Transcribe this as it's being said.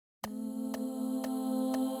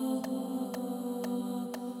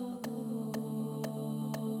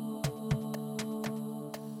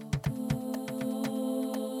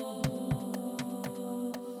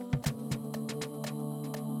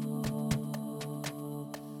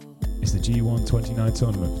It's the G1 29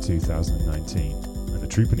 tournament for 2019, and the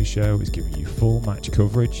True Penny Show is giving you full match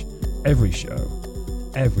coverage, every show,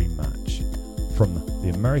 every match, from the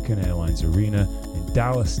American Airlines Arena in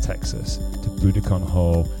Dallas, Texas, to Budokan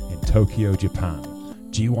Hall in Tokyo, Japan.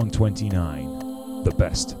 G1 29, the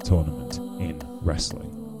best tournament in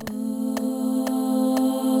wrestling.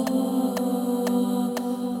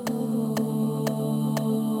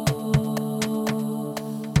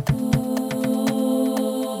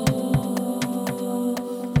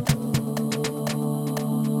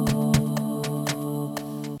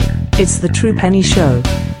 It's the True Penny Show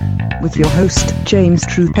with your host, James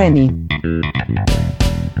True Penny.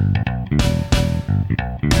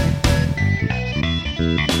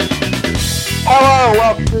 Hello,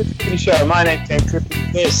 welcome to the True Penny Show. My name's James True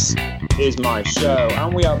Penny. This is my show,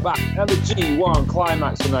 and we are back at the G1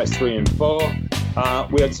 Climax for nights 3 and 4.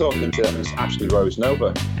 We are talking to Ashley Rose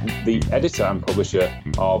Nova, the editor and publisher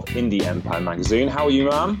of Indie Empire magazine. How are you,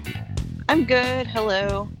 ma'am? I'm good.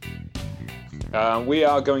 Hello. We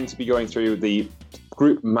are going to be going through the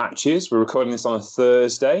group matches. We're recording this on a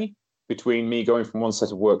Thursday between me going from one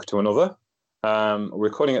set of work to another.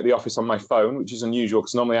 Recording at the office on my phone, which is unusual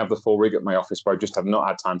because normally I have the full rig at my office, but I just have not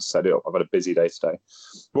had time to set it up. I've had a busy day today.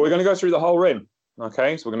 But we're going to go through the whole run.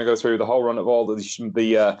 Okay, so we're going to go through the whole run of all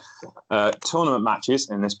the tournament matches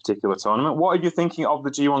in this particular tournament. What are you thinking of the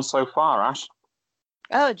G1 so far, Ash?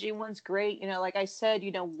 Oh, G1's great. Like I said,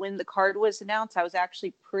 when the card was announced, I was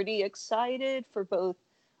actually pretty excited for both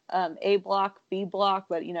A block, B block,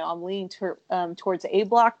 but, I'm leaning towards A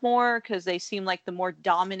block more because they seem like the more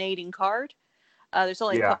dominating card. There's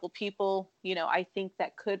only a couple people, I think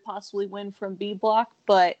that could possibly win from B block,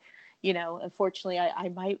 but, unfortunately, I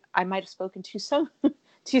might have spoken too soon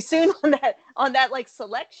on that like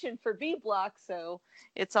selection for B block, so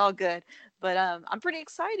it's all good. But I'm pretty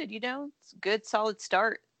excited. It's a good solid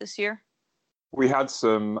start this year. We had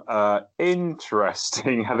some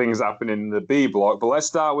interesting things happen in the B block, but let's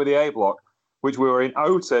start with the A block, which we were in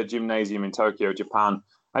Ota Gymnasium in Tokyo, Japan.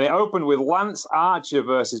 And it opened with Lance Archer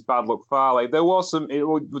versus Bad Luck Fale. There was some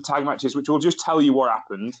tag matches, which will just tell you what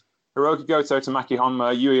happened. Hiroki Goto, Tamaki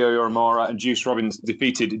Honma, Yuya Uemura, and Juice Robinson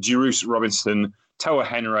defeated Juice Robinson, Toa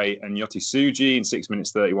Henry, and Yota Tsuji in 6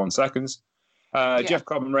 minutes 31 seconds. Jeff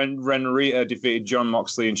Cobb and Ren Narita defeated John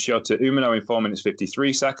Moxley and Shota Umino in 4 minutes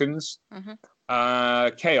 53 seconds. Mm-hmm.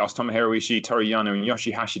 Chaos, Tomohiro Ishii, Toru Yano, and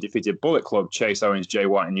Yoshihashi defeated Bullet Club, Chase Owens, Jay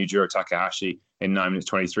White, and Yujiro Takahashi in 9 minutes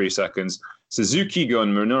 23 seconds. Suzuki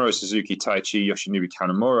Gun, Minoru Suzuki, Taichi, Yoshinobu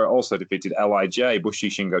Kanemaru also defeated L.I.J., Bushi,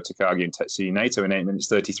 Shingo Takagi, and Tetsuya Naito in 8 minutes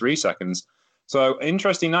 33 seconds. So,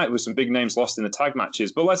 interesting night with some big names lost in the tag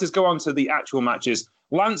matches. But let's just go on to the actual matches.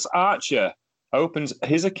 Lance Archer opens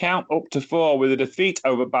his account up to 4 with a defeat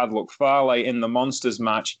over Bad Luck Fale in the Monsters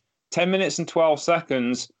match. 10 minutes and 12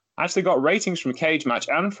 seconds. Actually got ratings from Cage Match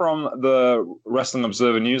and from the Wrestling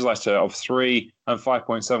Observer newsletter of 3 and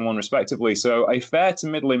 5.71 respectively. So, a fair to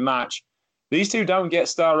middling match. These two don't get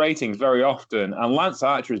star ratings very often, and Lance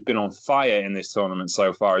Archer has been on fire in this tournament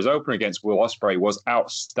so far. His opener against Will Ospreay was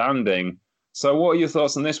outstanding. So what are your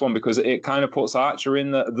thoughts on this one? Because it kind of puts Archer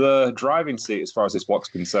in the driving seat as far as this block's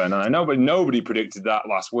concerned. And I know, but nobody predicted that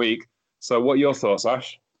last week. So what are your thoughts,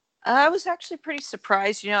 Ash? I was actually pretty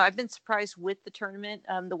surprised. I've been surprised with the tournament,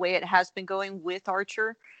 the way it has been going with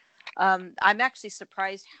Archer. I'm actually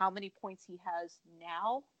surprised how many points he has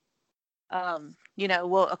now.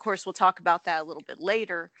 Well, of course, we'll talk about that a little bit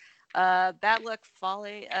later. Bad Luck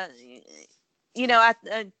Fale,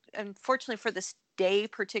 unfortunately for this day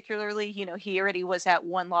particularly, he already was at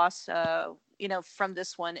one loss, from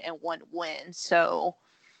this one and one win. So,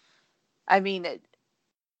 I mean,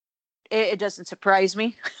 it doesn't surprise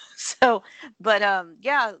me. So, but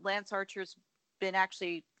Lance Archer's been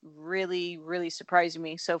actually really, really surprising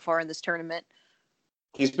me so far in this tournament.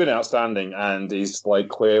 He's been outstanding, and he's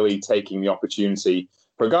clearly taking the opportunity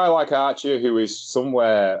for a guy like Archer, who is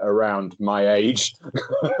somewhere around my age.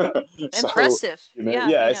 Impressive. So,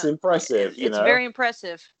 it's impressive. It's very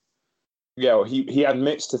impressive. Yeah, well, he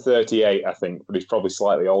admits to 38, I think, but he's probably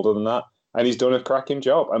slightly older than that. And he's done a cracking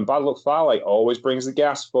job. And Bad Luck Fale always brings the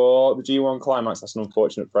gas for the G1 Climax. That's an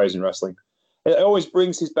unfortunate phrase in wrestling. It always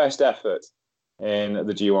brings his best effort in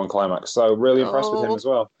the G1 Climax. So really impressed with him as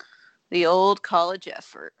well. The old college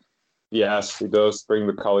effort. Yes, he does bring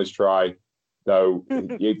the college try. Though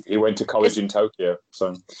he went to college in Tokyo.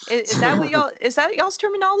 So is that what y'all? Is that y'all's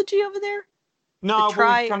terminology over there? No, the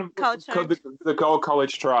try, kind of college the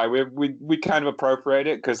college try. We kind of appropriate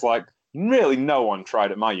it because really no one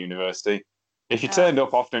tried at my university. If you turned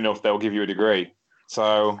up often enough, they'll give you a degree.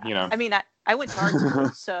 So I mean, I went to art school,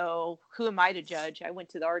 so who am I to judge? I went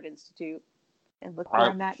to the Art Institute. And look where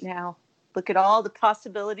I'm at now. Look at all the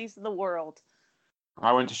possibilities in the world.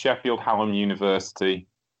 I went to Sheffield Hallam University,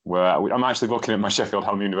 where I'm actually looking at my Sheffield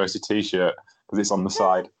Hallam University T-shirt because it's on the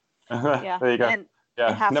side. Yeah. There you go. And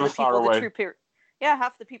yeah, never far away.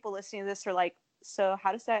 Half the people listening to this are like, so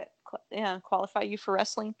how does that qualify you for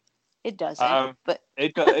wrestling? It doesn't. But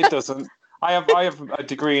it doesn't. I have a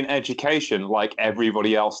degree in education, like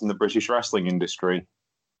everybody else in the British wrestling industry.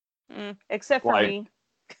 Except for me.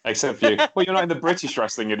 Except for you. Well, you're not in the British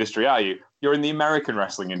wrestling industry, are you? You're in the American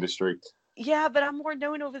wrestling industry. Yeah, but I'm more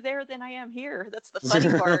known over there than I am here. That's the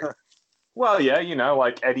funny part. Well, yeah,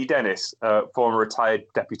 like Eddie Dennis, former retired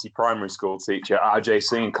deputy primary school teacher, RJ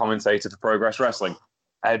Singh, commentator for Progress Wrestling,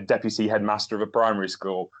 deputy headmaster of a primary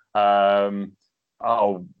school.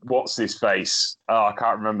 What's his face? I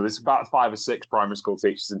can't remember. There's about 5 or 6 primary school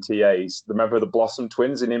teachers and TAs. Remember the Blossom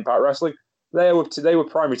Twins in Impact Wrestling? They were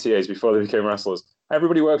primary TAs before they became wrestlers.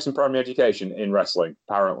 Everybody works in primary education in wrestling.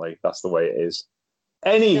 Apparently, that's the way it is.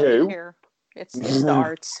 Anywho, it's the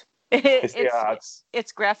arts. It's the arts.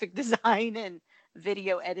 It's graphic design and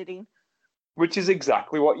video editing, which is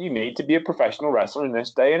exactly what you need to be a professional wrestler in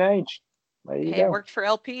this day and age. There you go. It worked for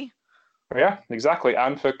LP. Yeah, exactly,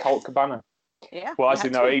 and for Colt Cabana. Yeah. Well,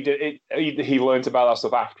 actually, no, he did. He learned about that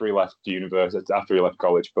stuff after he left university, after he left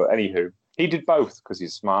college. But anywho, he did both because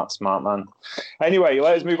he's a smart man. Anyway,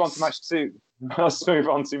 let's move on to match 2. Let's move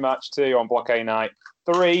on to match 2 on Block A night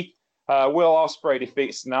 3. Will Ospreay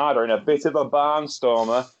defeats Sanada in a bit of a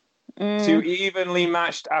barnstormer. 2 evenly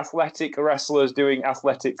matched athletic wrestlers doing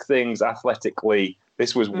athletic things athletically.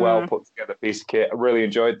 This was well put together piece of kit. I really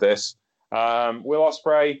enjoyed this. Will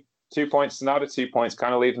Ospreay, 2 points. Sanada, 2 points.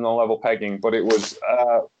 Kind of leaving on level pegging, but it was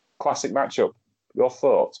a classic matchup. Your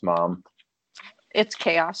thoughts, Mom? It's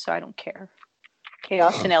chaos, so I don't care.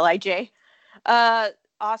 Chaos and LIJ.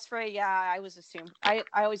 Ospreay, yeah, I always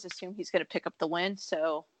assume he's going to pick up the win.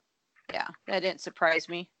 So, yeah, that didn't surprise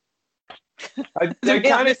me. To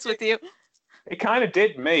be honest with you, it kind of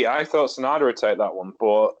did me. I thought Sanada would take that one,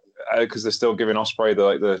 but because they're still giving Ospreay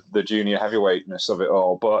the junior heavyweightness of it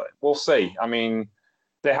all. But we'll see. I mean,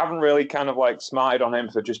 they haven't really kind of like smarted on him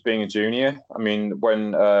for just being a junior. I mean,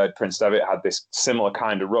 when Prince Devitt had this similar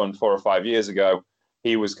kind of run 4 or 5 years ago,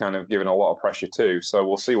 he was kind of given a lot of pressure too. So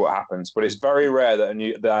we'll see what happens. But it's very rare that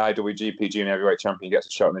the IWGP Junior Heavyweight Champion gets a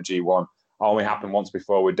shot in the G1. Only happened once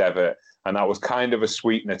before with Devitt, and that was kind of a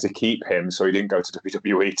sweetener to keep him, so he didn't go to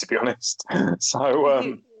WWE, to be honest.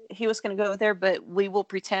 So he was going to go there, but we will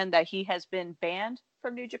pretend that he has been banned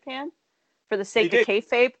from New Japan for the sake of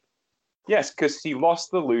kayfabe. Yes, because he lost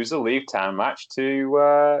the loser leave town match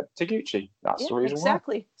to Taguchi. That's the reason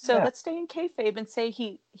exactly. why. So let's stay in kayfabe and say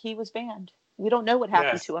he was banned. We don't know what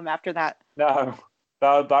happened to him after that. No,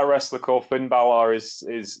 that wrestler called Finn Balor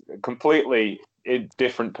is completely a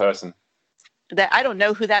different person. That I don't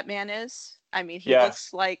know who that man is. I mean, he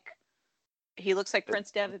looks like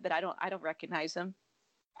Prince Devitt, but I don't recognize him.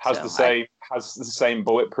 Has the same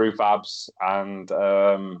bulletproof abs and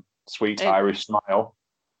sweet Irish smile.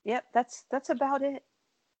 Yep, that's about it.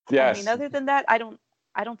 Yes. I mean, other than that, I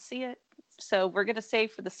don't see it. So we're gonna say,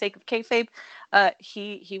 for the sake of kayfabe,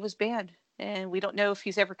 he was banned, and we don't know if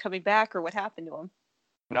he's ever coming back or what happened to him.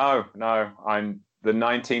 No. The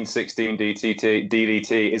 1916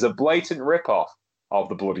 DDT is a blatant ripoff of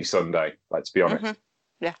the Bloody Sunday. Let's be honest.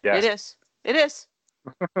 Yeah, yes. It is.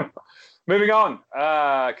 Moving on,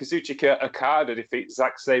 Kazuchika Okada defeats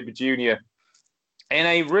Zack Sabre Jr. in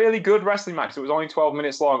a really good wrestling match. It was only 12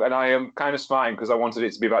 minutes long, and I am kind of smiling because I wanted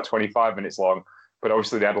it to be about 25 minutes long, but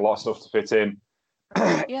obviously they had a lot of stuff to fit in.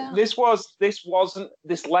 Yeah. This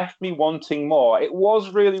left me wanting more. It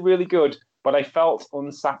was really, really good, but I felt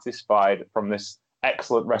unsatisfied from this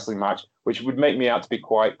excellent wrestling match, which would make me out to be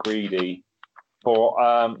quite greedy. But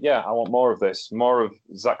I want more of this. More of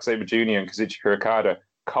Zack Sabre Jr. and Kazuchika Okada.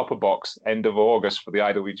 Copper Box, end of August for the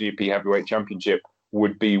IWGP Heavyweight Championship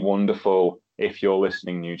would be wonderful if you're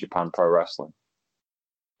listening, New Japan Pro Wrestling.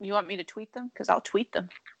 You want me to tweet them? Because I'll tweet them.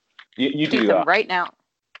 You tweet do them that right now.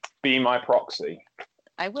 Be my proxy.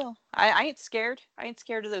 I will. I ain't scared. I ain't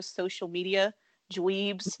scared of those social media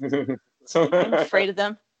dweebs. I'm afraid of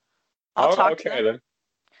them. I'll talk to them. Then.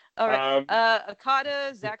 All right.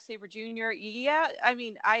 Okada, Zack Sabre Jr. Yeah, I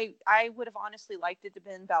mean, I would have honestly liked it to have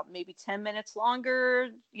been about maybe 10 minutes longer,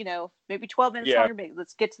 maybe 12 minutes longer. Maybe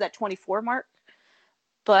let's get to that 24 mark.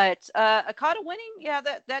 But Okada winning,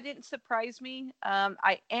 that didn't surprise me.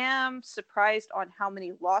 I am surprised on how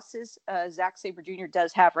many losses Zack Sabre Jr.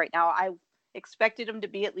 does have right now. I expected him to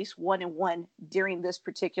be at least 1-1 during this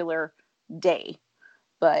particular day.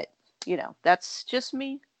 But, that's just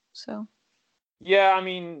me. So... Yeah, I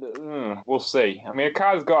mean, we'll see. I mean,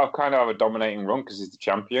 Okada's got to kind of have a dominating run because he's the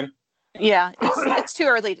champion. Yeah, it's too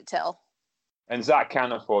early to tell. And Zack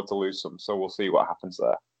can afford to lose some, so we'll see what happens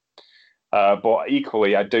there. But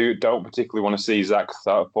equally, I don't particularly want to see Zack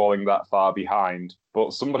falling that far behind.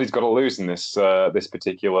 But somebody's got to lose in this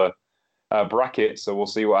particular bracket, so we'll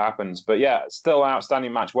see what happens. But yeah, still an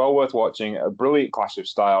outstanding match, well worth watching. A brilliant clash of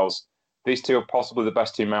styles. These two are possibly the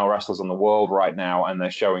best two male wrestlers in the world right now, and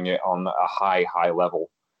they're showing it on a high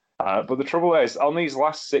level. But the trouble is, on these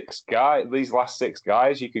last six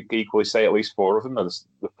guys, you could equally say at least four of them are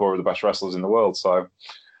the four of the best wrestlers in the world. So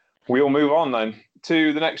we'll move on then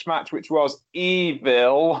to the next match, which was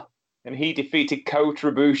Evil, and he defeated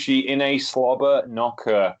Kota Ibushi in a slobber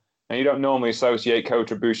knocker. Now, you don't normally associate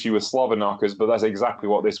Kota Ibushi with slobber knockers, but that's exactly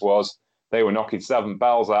what this was. They were knocking seven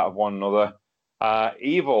bells out of one another.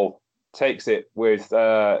 Evil takes it with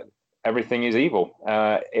everything is evil,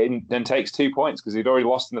 and takes 2 points because he'd already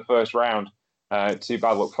lost in the first round to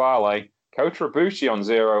Bad Luck Fale. Kota Ibushi on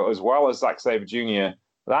 0, as well as Zack Sabre Jr.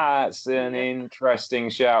 That's an interesting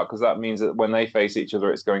shout because that means that when they face each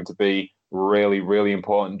other, it's going to be really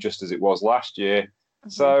important, just as it was last year. Mm-hmm.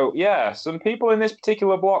 So, yeah, some people in this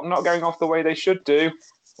particular block not going off the way they should do.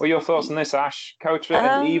 What are your thoughts on this, Ash? Kota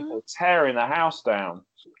and Evil tearing the house down.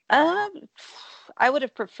 I would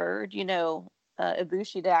have preferred,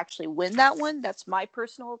 Ibushi to actually win that one. That's my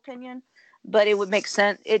personal opinion. But it would make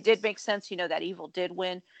sense. It did make sense, that Evil did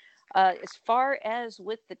win. As far as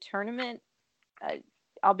with the tournament,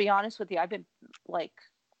 I'll be honest with you. I've been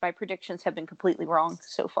my predictions have been completely wrong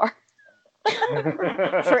so far.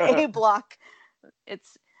 For A block,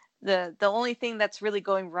 it's the only thing that's really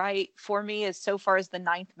going right for me is so far as the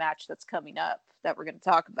 9th match that's coming up that we're going to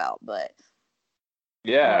talk about. But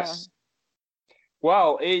yes.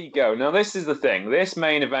 Well, here you go. Now, this is the thing. This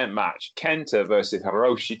main event match, Kenta versus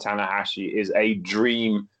Hiroshi Tanahashi, is a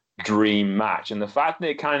dream match. And the fact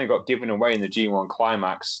that it kind of got given away in the G1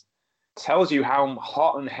 Climax tells you how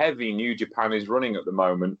hot and heavy New Japan is running at the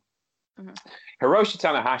moment. Mm-hmm. Hiroshi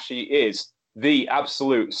Tanahashi is the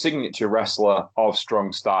absolute signature wrestler of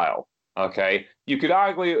strong style. Okay? You could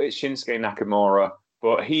argue it's Shinsuke Nakamura,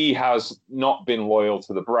 but he has not been loyal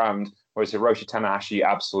to the brand, whereas Hiroshi Tanahashi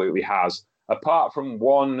absolutely has. Apart from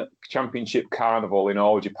one championship carnival in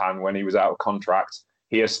All Japan when he was out of contract,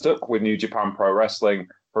 he has stuck with New Japan Pro Wrestling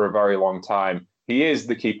for a very long time. He is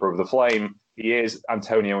the keeper of the flame. He is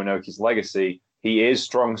Antonio Inoki's legacy. He is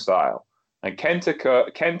strong style. And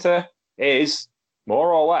Kenta is,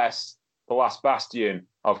 more or less, the last bastion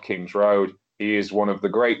of King's Road. He is one of the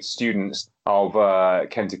great students of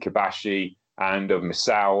Kenta Kobashi and of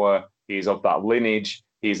Misawa. He is of that lineage.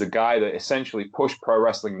 He's a guy that essentially pushed Pro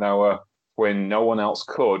Wrestling Noah when no one else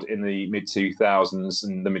could in the mid-2000s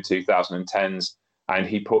and the mid-2010s. And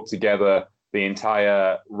he put together the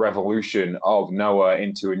entire revolution of Noah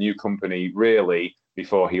into a new company, really,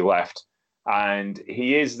 before he left. And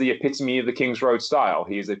he is the epitome of the King's Road style.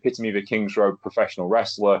 He is the epitome of a King's Road professional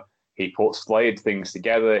wrestler. He puts layered things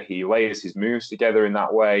together. He layers his moves together in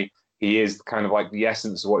that way. He is kind of like the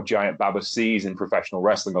essence of what Giant Baba sees in professional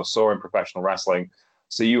wrestling or saw in professional wrestling.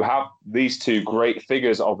 So you have these two great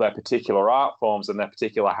figures of their particular art forms and their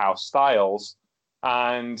particular house styles.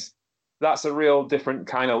 And that's a real different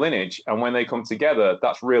kind of lineage. And when they come together,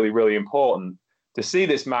 that's really important. To see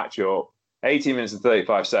this matchup, 18 minutes and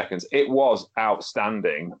 35 seconds, it was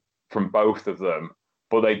outstanding from both of them.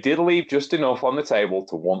 But they did leave just enough on the table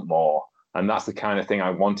to want more. And that's the kind of thing I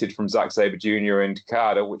wanted from Zack Sabre Jr. and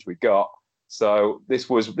Okada, which we got. So this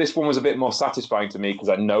one was a bit more satisfying to me because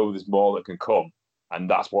I know there's more that can come. And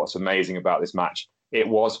that's what's amazing about this match. It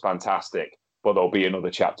was fantastic, but there'll be another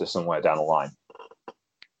chapter somewhere down the line.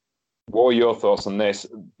 What are your thoughts on this?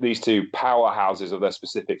 These two powerhouses of their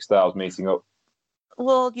specific styles meeting up.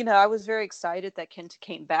 Well, I was very excited that Kenta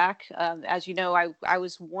came back. As you know, I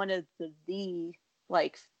was one of the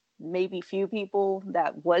maybe few people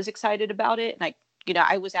that was excited about it. And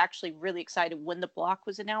I was actually really excited when the block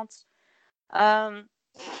was announced.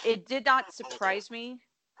 It did not surprise me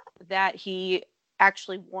that he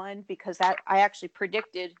actually won because I actually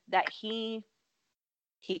predicted that he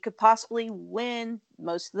could possibly win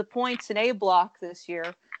most of the points in A block this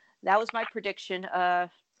year. That was my prediction.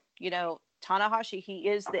 Tanahashi, he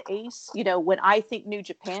is the ace. When I think New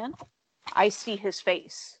Japan, I see his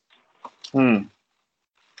face.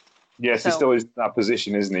 Yes, he still is in that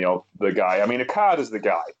position, isn't he, of the guy? I mean, Okada's the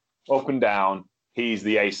guy. Up and down, he's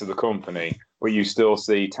the ace of the company. But you still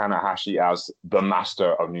see Tanahashi as the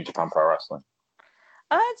master of New Japan Pro Wrestling.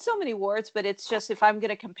 It's so many words, but it's just if I'm going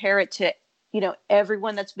to compare it to,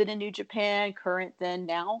 everyone that's been in New Japan, current then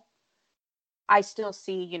now, I still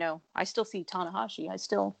see, Tanahashi. I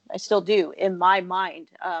still do in my mind.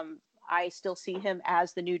 I still see him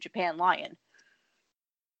as the New Japan Lion.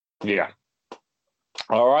 Yeah.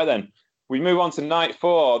 All right, then. We move on to night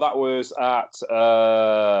 4. That was at,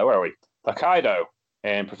 where are we? Hokkaido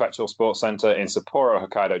in Prefectural Sports Center in Sapporo,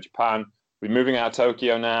 Hokkaido, Japan. We're moving out of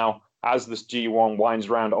Tokyo now as this G1 winds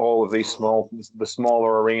around all of these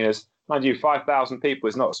smaller arenas. Mind you, 5,000 people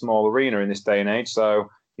is not a small arena in this day and age, so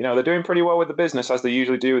they're doing pretty well with the business, as they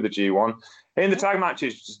usually do with the G1. In the tag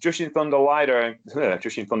matches, Jushin Thunder Liger.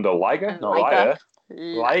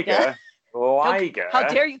 How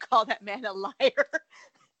dare you call that man a liar?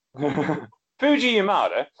 Fuji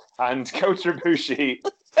Yamada and Kota Ibushi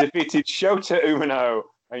defeated Shota Umino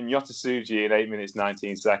and Yota Tsuji in 8 minutes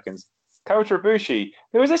 19 seconds. Kota Ibushi,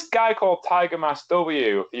 there was this guy called Tiger Mask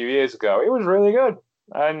W a few years ago. He was really good.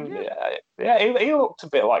 And he looked a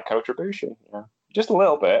bit like Kota Ibushi, just a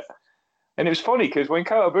little bit. And it was funny because when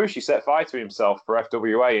Kota Ibushi set fire to himself for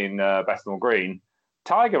FWA in Bethnal Green,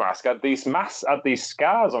 Tiger Mask had these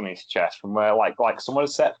scars on his chest from where like someone had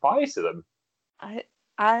set fire to them.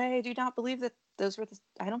 I do not believe that those were.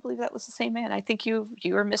 I don't believe that was the same man. I think you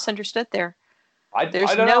were misunderstood there.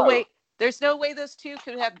 There's no way. There's no way those two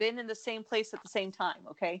could have been in the same place at the same time.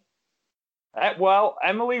 Okay. Well,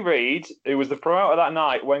 Emily Reed, who was the promoter that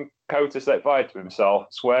night when Kota set fire to himself,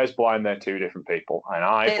 swears blind they're two different people, and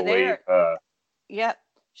I believe her. Yep,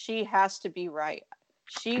 she has to be right.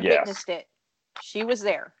 She witnessed it. She was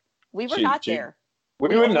there. We were not there.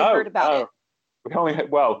 We only heard about it. We only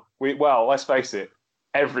let's face it.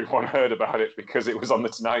 Everyone heard about it because it was on the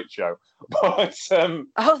Tonight Show. But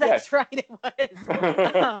that's right, it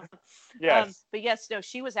was. Yes, but yes, no,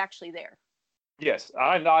 she was actually there. Yes,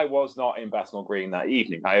 and I was not in Bethnal Green that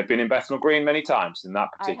evening. I have been in Bethnal Green many times in that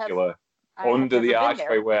particular under the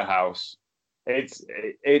Archway Warehouse. It's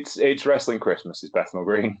wrestling Christmas. It's Bethnal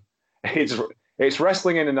Green. It's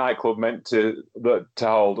wrestling in a nightclub meant to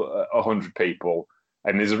hold 100 people,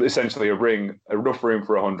 and there's essentially a rough room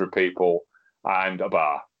for 100 people. And a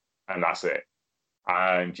bar, and that's it.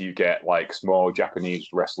 And you get like small Japanese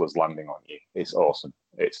wrestlers landing on you. It's awesome.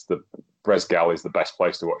 Bresgal is the best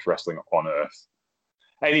place to watch wrestling on earth.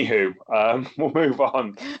 Anywho, we'll move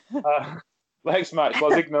on. Next match,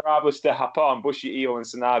 Los Ignorables de Japón. Bushi, Io, and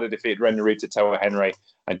Sanada defeated Ren Narita, Toa Henry,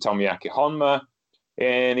 and Tomoaki Honma.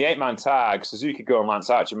 In the 8-man tag, Suzuki Gun,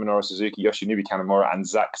 Lance Archer, Minoru Suzuki, Yoshinori Kanemaru, and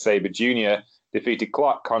Zack Sabre Jr. defeated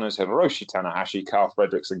Clark Connors, Hiroshi Tanahashi, Carl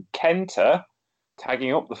Fredericks, and Kenta,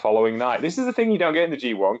 tagging up the following night. This is the thing you don't get in the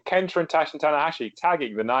G1. Kenta and Tanahashi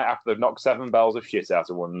tagging the night after they've knocked 7 bells of shit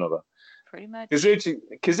out of one another. Pretty much.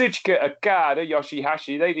 Kazuchika Okada,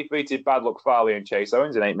 Yoshihashi, they defeated Bad Luck Fale and Chase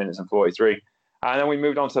Owens in 8 minutes and 43. And then we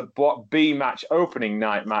moved on to Block B match, opening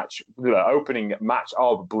match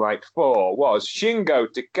of Night 4 was Shingo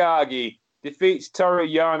Takagi defeats Toru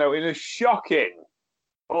Yano in a shocking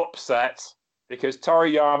upset because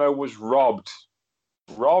Toru Yano was robbed.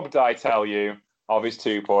 Robbed, I tell you, of his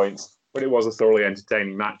 2 points, but it was a thoroughly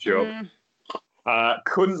entertaining matchup.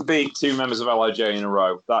 Couldn't beat 2 members of LIJ in a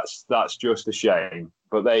row. That's just a shame.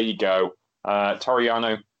 But there you go. Toru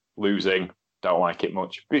Yano losing. Don't like it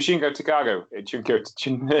much. But Shingo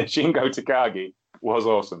Takagi was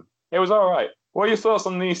awesome. It was all right. What are your thoughts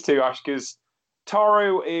on these two, Ash? Because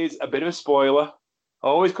Toru is a bit of a spoiler.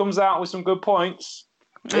 Always comes out with some good points.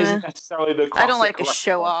 Isn't necessarily the classic. I don't like a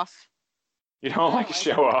show off. You don't like a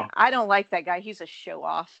show off? I don't like that guy. He's a show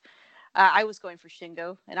off. I was going for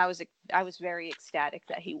Shingo, and I was very ecstatic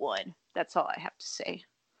that he won. That's all I have to say.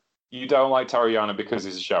 You don't like Toru Yano because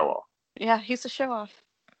he's a show off? Yeah, he's a show off.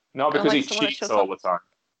 Not because he cheats all the time.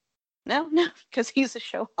 No, because he's a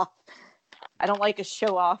show off. I don't like a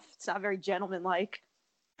show off. It's not very gentlemanlike.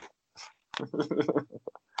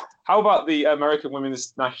 How about the American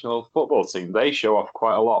women's national football team? They show off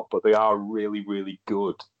quite a lot, but they are really, really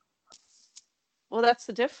good. Well, that's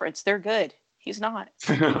the difference. They're good. He's not.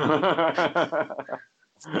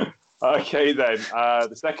 Okay, then.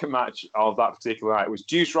 The second match of that particular night was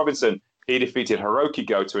Juice Robinson. He defeated Hiroki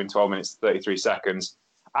Goto in 12 minutes and 33 seconds.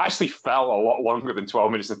 Actually felt a lot longer than 12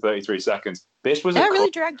 minutes and 33 seconds. This was really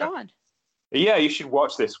dragged on. Yeah, you should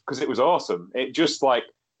watch this because it was awesome. It just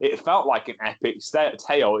it felt like an epic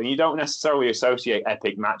tale, and you don't necessarily associate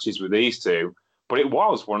epic matches with these two, but it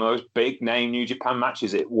was one of those big name New Japan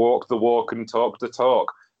matches. It walked the walk and talked the talk.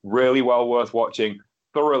 Really well worth watching.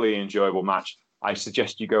 Thoroughly enjoyable match. I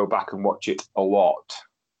suggest you go back and watch it a lot.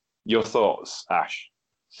 Your thoughts, Ash?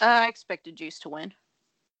 I expected Juice to win.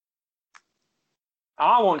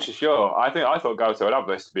 I wasn't so sure. I thought Goto would have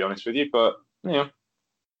this, to be honest with you, but he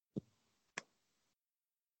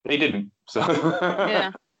didn't. So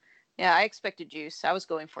yeah, Yeah, I expected Juice. I was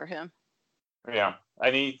going for him. Yeah.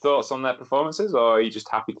 Any thoughts on their performances, or are you just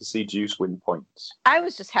happy to see Juice win points? I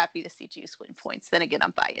was just happy to see Juice win points. Then again, I'm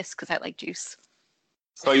biased because I like Juice.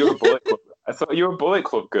 I thought you were a Bullet Club. I thought you were a Bullet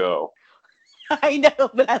Club girl. I know,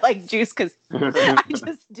 but I like Juice because I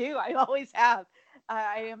just do. I always have.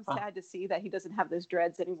 I am sad to see that he doesn't have those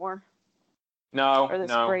dreads anymore. No, Or those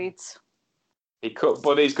no. braids. He could,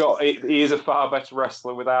 but he is a far better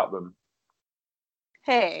wrestler without them.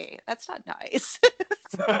 Hey, that's not nice.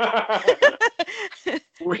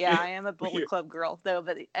 Yeah, I am a Bullet Club girl, though.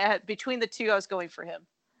 But between the two, I was going for him.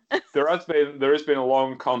 There has been a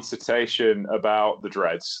long consultation about the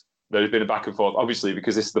dreads. There has been a back and forth, obviously,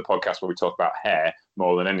 because this is the podcast where we talk about hair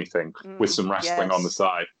more than anything, with some wrestling on the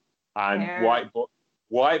side. And Hair.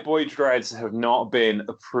 white boy dreads have not been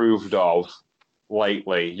approved of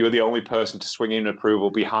lately. You're the only person to swing in approval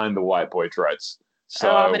behind the white boy dreads. So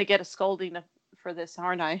I'm going to get a scolding for this,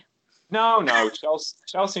 aren't I? No,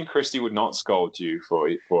 Chelsea and Christy would not scold you for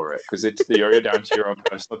it because you're down to your own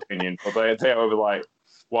personal opinion. But they are like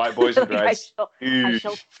white boys and dreads. I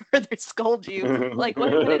shall further scold you. Like, what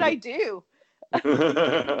did I do?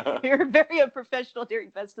 You're very unprofessional during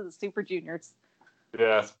Best of the Super Juniors.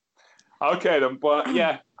 Yes. Okay then, but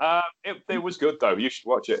yeah, it was good though. You should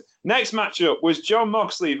watch it. Next matchup was Jon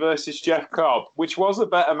Moxley versus Jeff Cobb, which was a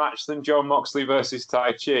better match than Jon Moxley versus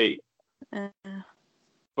Tai Chi.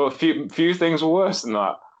 But few things were worse than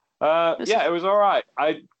that. Yeah, it was all right.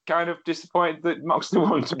 I kind of disappointed that Moxley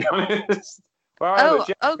won, to be honest. Good.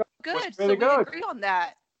 Really So we good. agree on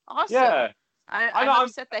that. Awesome. Yeah. I'm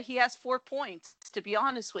upset that he has 4 points, to be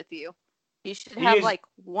honest with you. He should have like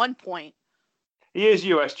 1 point. He is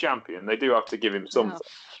US champion. They do have to give him something.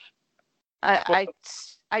 I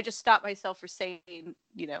just stopped myself for saying,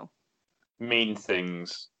 Mean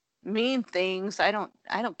things. mean things. I don't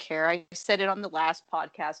care. I said it on the last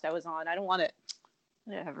podcast I was on. I don't want it.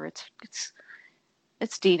 Whatever.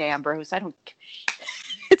 It's Dean Ambrose.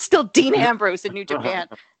 It's still Dean Ambrose in New Japan.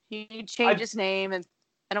 He changed his name, and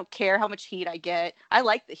I don't care how much heat I get. I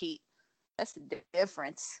like the heat. That's the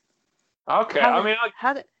difference. Okay,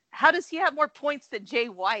 How does he have more points than Jay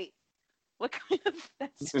White? What kind of?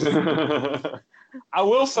 I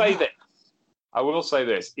will say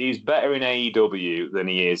this. He's better in AEW than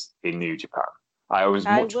he is in New Japan. I will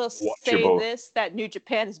say that New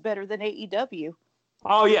Japan is better than AEW.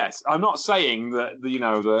 Oh yes, I'm not saying that the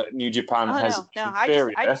New Japan has. No.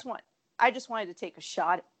 I just wanted to take a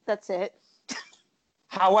shot. That's it.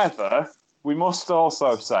 However, we must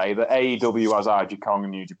also say that AEW has Aja Kong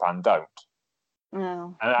and New Japan don't.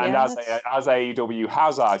 No. As AEW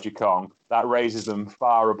has Aja Kong, that raises them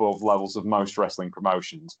far above levels of most wrestling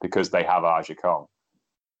promotions because they have Aja Kong.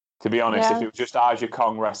 To be honest, if it was just Aja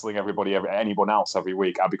Kong wrestling anyone else every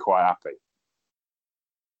week, I'd be quite happy.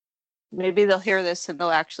 Maybe they'll hear this and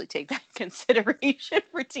they'll actually take that into consideration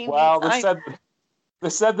for TV time. Well, they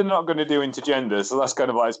said they're not going to do intergender, so that's kind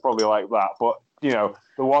of like, it's probably like that. But, the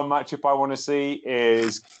one matchup I want to see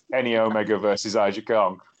is Kenny Omega versus Aja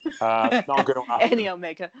Kong. Not going to happen. Kenny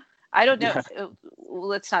Omega. I don't know.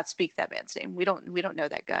 Let's not speak that man's name. We don't know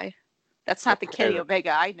that guy. That's not the Kenny Omega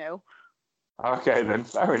I know. Okay, then.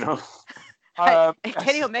 Fair enough.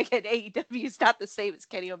 Kenny Omega at AEW is not the same as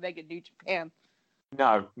Kenny Omega in New Japan.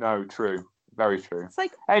 No, true. Very true. It's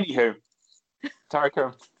like... Anywho,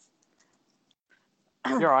 Tariko,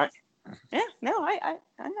 you're right. Yeah, no, I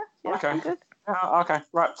know. Yeah, okay. I'm good. Okay,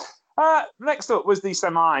 right. Next up was the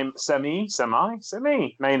semi main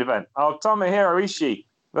event of Tomohiro Ishii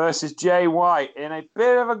versus Jay White in a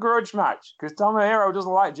bit of a grudge match because Tomohiro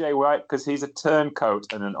doesn't like Jay White because he's a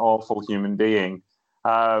turncoat and an awful human being,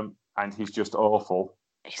 and he's just awful.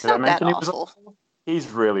 He's not that awful. He's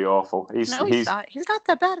really awful. He's not. He's not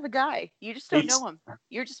that bad of a guy. You just don't know him.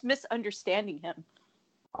 You're just misunderstanding him.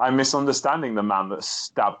 I'm misunderstanding the man that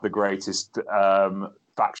stabbed the greatest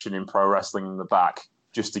faction in pro wrestling in the back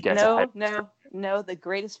just to get ahead. No. The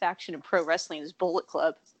greatest faction in pro wrestling is Bullet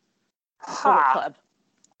Club. Ha.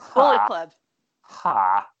 Bullet Club.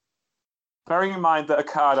 Ha. Bearing in mind that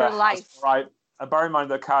Okada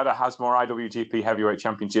has more IWGP Heavyweight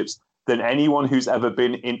Championships than anyone who's ever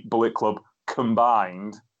been in Bullet Club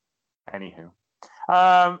combined. Anywho,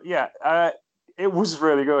 it was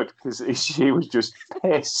really good because she was just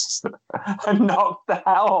pissed and knocked the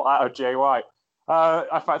hell out of Jay White.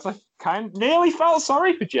 In fact, I nearly felt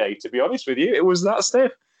sorry for Jay, to be honest with you. It was that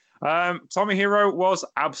stiff. Tomohiro was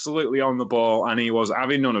absolutely on the ball and he was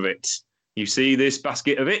having none of it. You see this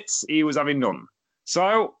basket of its, he was having none.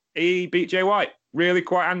 So he beat Jay White really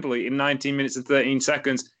quite handily in 19 minutes and 13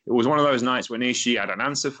 seconds. It was one of those nights when Ishii had an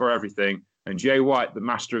answer for everything, And Jay White, the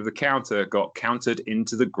master of the counter, got countered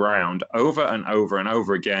into the ground over and over and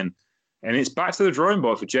over again. And it's back to the drawing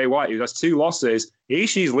board for Jay White, who has 2 losses.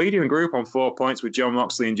 Ishii's leading the group on 4 points with Jon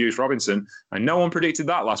Moxley and Juice Robinson. And no one predicted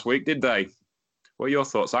that last week, did they? What are your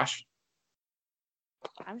thoughts, Ash?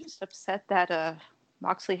 I'm just upset that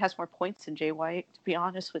Moxley has more points than Jay White, to be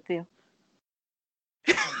honest with you.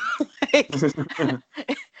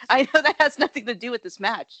 I know that has nothing to do with this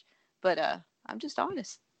match, but I'm just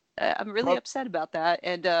honest. I'm really upset about that.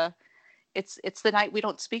 And it's the night we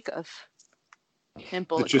don't speak of. In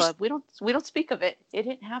Bullet Club, we don't speak of it. It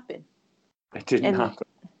didn't happen. It didn't happen.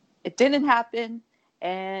 It didn't happen,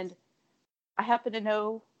 and I happen to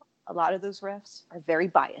know a lot of those refs are very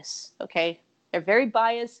biased. Okay, they're very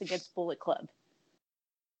biased against Bullet Club.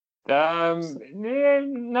 No.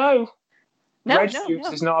 Red Shoes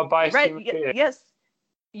is not a biased team. Yes,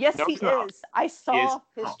 no, he not. is. I saw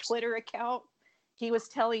his Twitter account. He was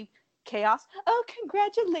telling Chaos, "Oh,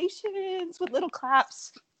 congratulations!" with little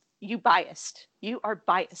claps. You biased. You are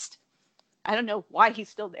biased. I don't know why he's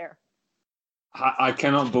still there. I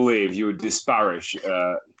cannot believe you would disparage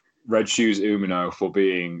Red Shoes Umino for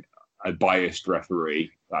being a biased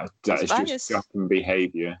referee. That is just shocking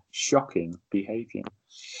behaviour. Shocking behaviour.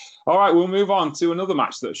 All right, we'll move on to another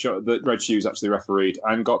match that Red Shoes actually refereed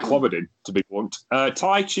and got clobbered in, to be blunt.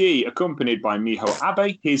 Tai Chi, accompanied by Miho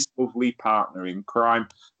Abe, his lovely partner in crime,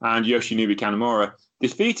 and Yoshinori Kanemaru,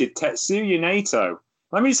 defeated Tetsuya Naito.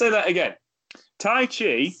 Let me say that again. Tai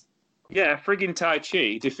Chi, friggin' Tai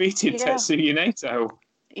Chi, defeated Tetsuya Naito,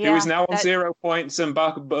 who is now on 0 points and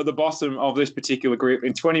back at the bottom of this particular group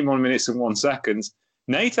in 21 minutes and 1 second.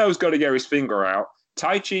 Nato's got to get his finger out.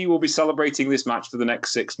 Tai Chi will be celebrating this match for the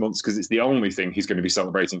next 6 months because it's the only thing he's going to be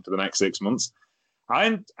celebrating for the next 6 months.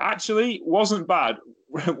 And actually, wasn't bad.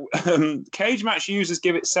 Cage Match users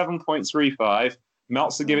give it 7.35.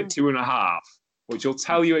 Meltzer give it 2.5. Which will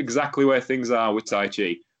tell you exactly where things are with Tai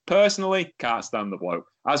Chi. Personally, can't stand the bloke.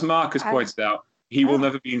 As Marcus pointed out, he will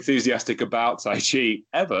never be enthusiastic about Tai Chi,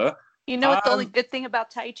 ever. You know what the only good thing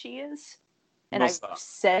about Tai Chi is? And I've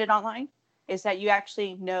said it online, is that you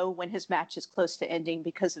actually know when his match is close to ending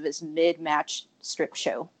because of his mid-match strip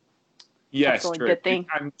show. Yes, true. Good thing.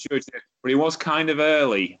 But he was kind of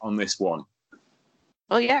early on this one.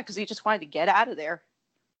 Well, yeah, because he just wanted to get out of there.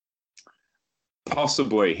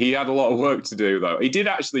 Possibly. He had a lot of work to do, though. He did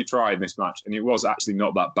actually try in this match, and it was actually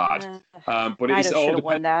not that bad. But it's all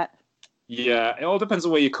won that. Yeah, it all depends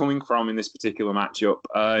on where you're coming from in this particular matchup.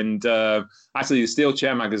 And actually, the Steel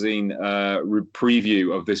Chair Magazine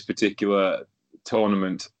preview of this particular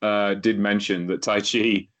tournament did mention that Tai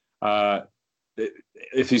Chi,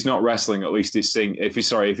 if he's not wrestling, at least he's singing. If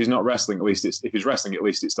he's not wrestling, at least if he's wrestling, at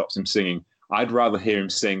least it stops him singing. I'd rather hear him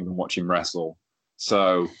sing than watch him wrestle.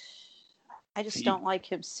 So. I just don't like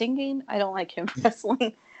him singing. I don't like him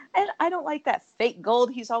wrestling, and I don't like that fake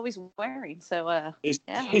gold he's always wearing. So,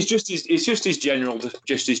 it's just his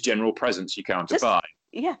general presence you can't defy.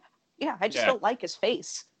 Yeah. I just don't like his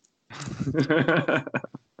face.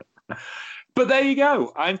 But there you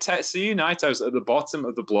go. I'm Tetsuya Naito's at the bottom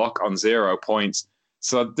of the block on 0 points.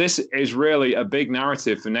 So this is really a big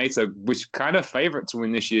narrative for Naito, which kind of favourite to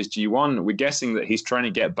win this year's G1. We're guessing that he's trying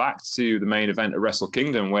to get back to the main event at Wrestle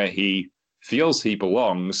Kingdom, where he feels he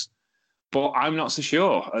belongs, but I'm not so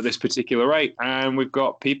sure at this particular rate. And we've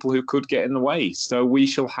got people who could get in the way, so we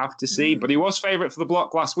shall have to see. But he was favourite for the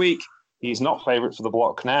block last week. He's not favourite for the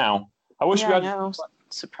block now. I wish we had.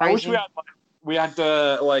 Surprising. I wish we had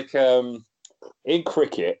in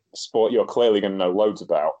cricket, sport you're clearly going to know loads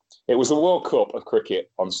about. It was the World Cup of cricket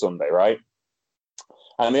on Sunday, right?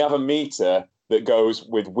 And they have a meter that goes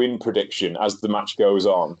with win prediction as the match goes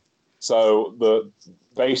on. So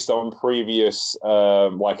based on previous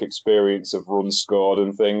experience of runs scored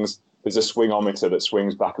and things, there's a swingometer that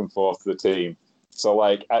swings back and forth to the team. So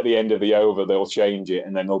at the end of the over, they'll change it,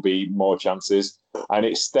 and then there'll be more chances. And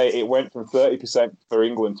it went from 30% for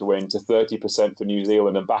England to win to 30% for New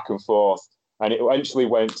Zealand, and back and forth. And it eventually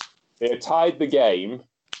they tied the game,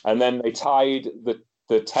 and then they tied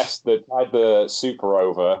the super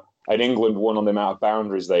over, and England won on the amount of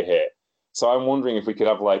boundaries they hit. So I'm wondering if we could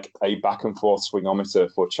have a back and forth swingometer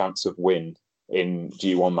for chance of win in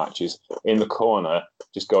G1 matches in the corner,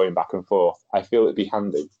 just going back and forth. I feel it'd be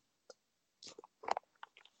handy.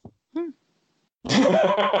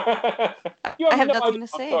 I have nothing to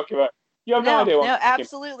say. You have no idea what I'm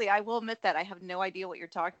absolutely. I will admit that I have no idea what you're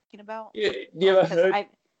talking about.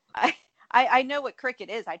 I know what cricket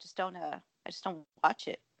is. I just don't watch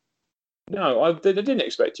it. No, I didn't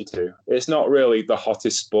expect you to. It's not really the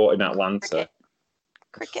hottest sport in Atlanta.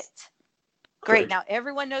 Cricket. Great. Now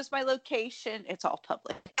everyone knows my location. It's all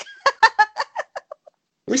public.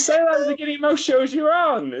 We say that at the beginning of most shows you're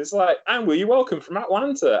on. It's like, and will you welcome from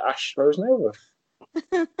Atlanta, Ash Rosenova.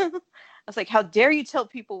 I was like, how dare you tell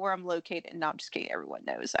people where I'm located? No, I'm just kidding. Everyone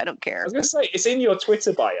knows. I don't I care. was going to say, it's in your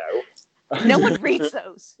Twitter bio. No one reads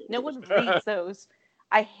those. No one reads those.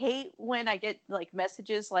 I hate when I get like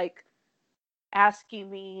messages like asking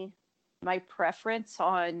me my preference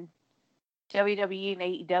on WWE and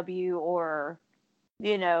AEW or,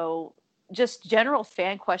 you know, just general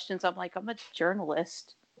fan questions. I'm like, I'm a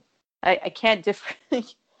journalist. I can't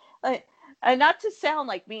and not to sound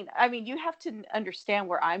like mean. I mean, you have to understand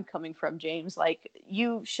where I'm coming from, James. Like,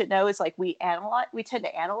 you should know is like we tend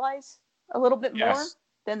to analyze a little bit more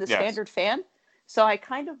than the standard fan. So I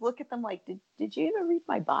kind of look at them like, did you even read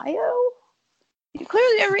my bio? You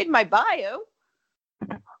clearly didn't read my bio.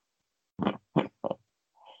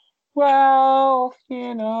 Well,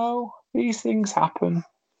 you know, these things happen.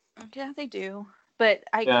 Yeah, they do. But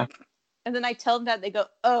and then I tell them that, they go,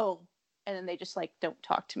 oh, and then they just like don't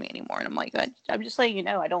talk to me anymore. And I'm like, I'm just letting you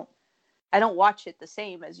know, I don't watch it the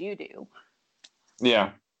same as you do.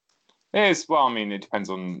 Yeah. It is. Well, I mean, it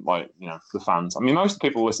depends on, like, you know, the fans. I mean, most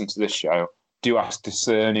people listen to this show do ask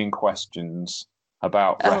discerning questions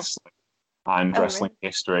about wrestling and wrestling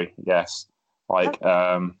history. Yes. Like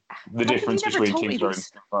the difference between Kings Road and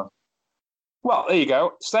stuff. Well, there you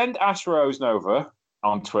go. Send Ash Rose Nova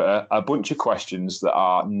on Twitter a bunch of questions that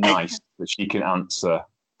are nice that she can answer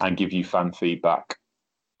and give you fan feedback.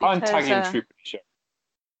 I'm tagging Troop Show.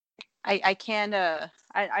 I can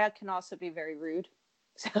also be very rude.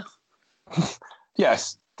 So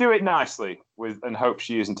yes, do it nicely and hope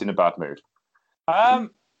she isn't in a bad mood.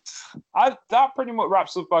 That pretty much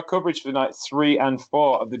wraps up our coverage for night 3 and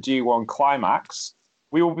 4 of the G1 Climax.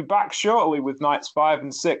 We will be back shortly with nights 5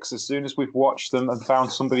 and 6 as soon as we've watched them and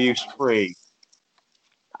found somebody who's free.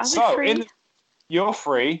 You're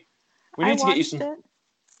free. We need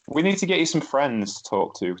to get you some friends to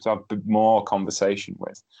talk to have more conversation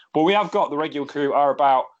with. But we have got the regular crew are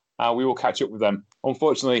about. We will catch up with them.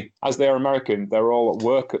 Unfortunately, as they are American, they're all at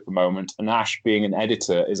work at the moment, and Ash, being an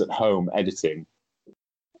editor, is at home editing.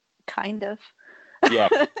 Kind of. Yeah.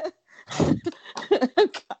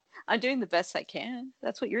 I'm doing the best I can.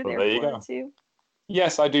 That's what you're there for, too.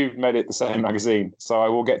 Yes, I do edit the same magazine, so I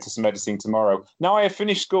will get to some editing tomorrow. Now I have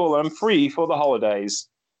finished school and I'm free for the holidays,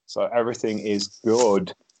 so everything is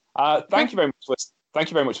good. Thank you very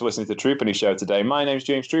much for listening to the Troopany Show today. My name's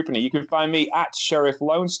James Troopany. You can find me at Sheriff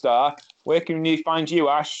Lone Star. Where can you find you,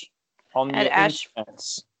 Ash? On the internet.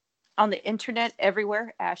 On the internet,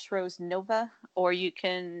 everywhere, Ash Rose Nova, or you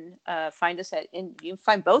can find us you can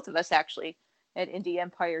find both of us actually at Indie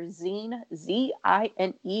Empire Zine,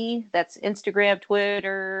 Zine. That's Instagram,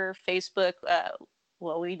 Twitter, Facebook.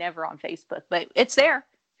 We never on Facebook, but it's there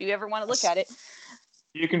if you ever want to look at it.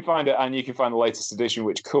 You can find it, and you can find the latest edition,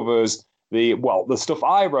 which covers the stuff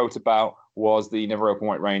I wrote about was the Never Open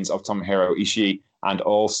White Reigns of Tomohiro Ishii, and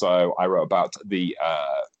also I wrote about the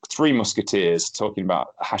Three Musketeers, talking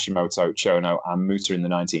about Hashimoto, Chono, and Muta in the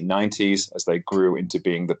 1990s as they grew into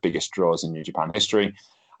being the biggest draws in New Japan history.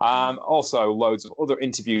 Also, loads of other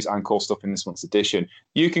interviews and cool stuff in this month's edition.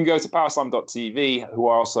 You can go to powerslam.tv, who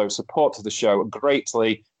also support the show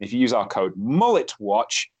greatly. If you use our code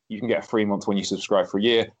MulletWatch, you can get a free month when you subscribe for a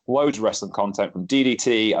year. Loads of wrestling content from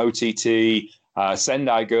DDT, OTT,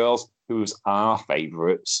 Sendai Girls, who's our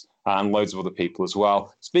favourites, and loads of other people as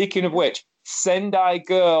well. Speaking of which, Sendai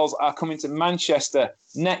Girls are coming to Manchester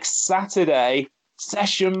next Saturday.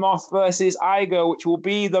 Session Moth versus Igo, which will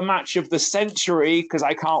be the match of the century, because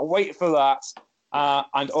I can't wait for that.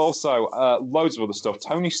 And also loads of other stuff.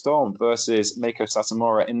 Tony Storm versus Meiko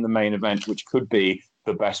Satomura in the main event, which could be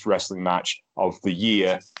the best wrestling match of the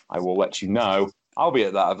year. I will let you know. I'll be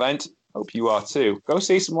at that event. Hope you are too. Go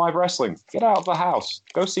see some live wrestling. Get out of the house.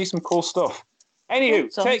 Go see some cool stuff.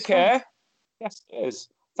 Anywho, take care. Yes, it is.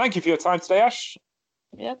 Thank you for your time today, Ash.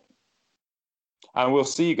 Yep. And we'll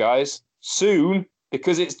see you guys soon,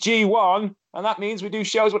 because it's G1, and that means we do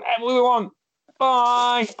shows whenever we want.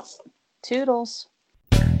 Bye. Toodles.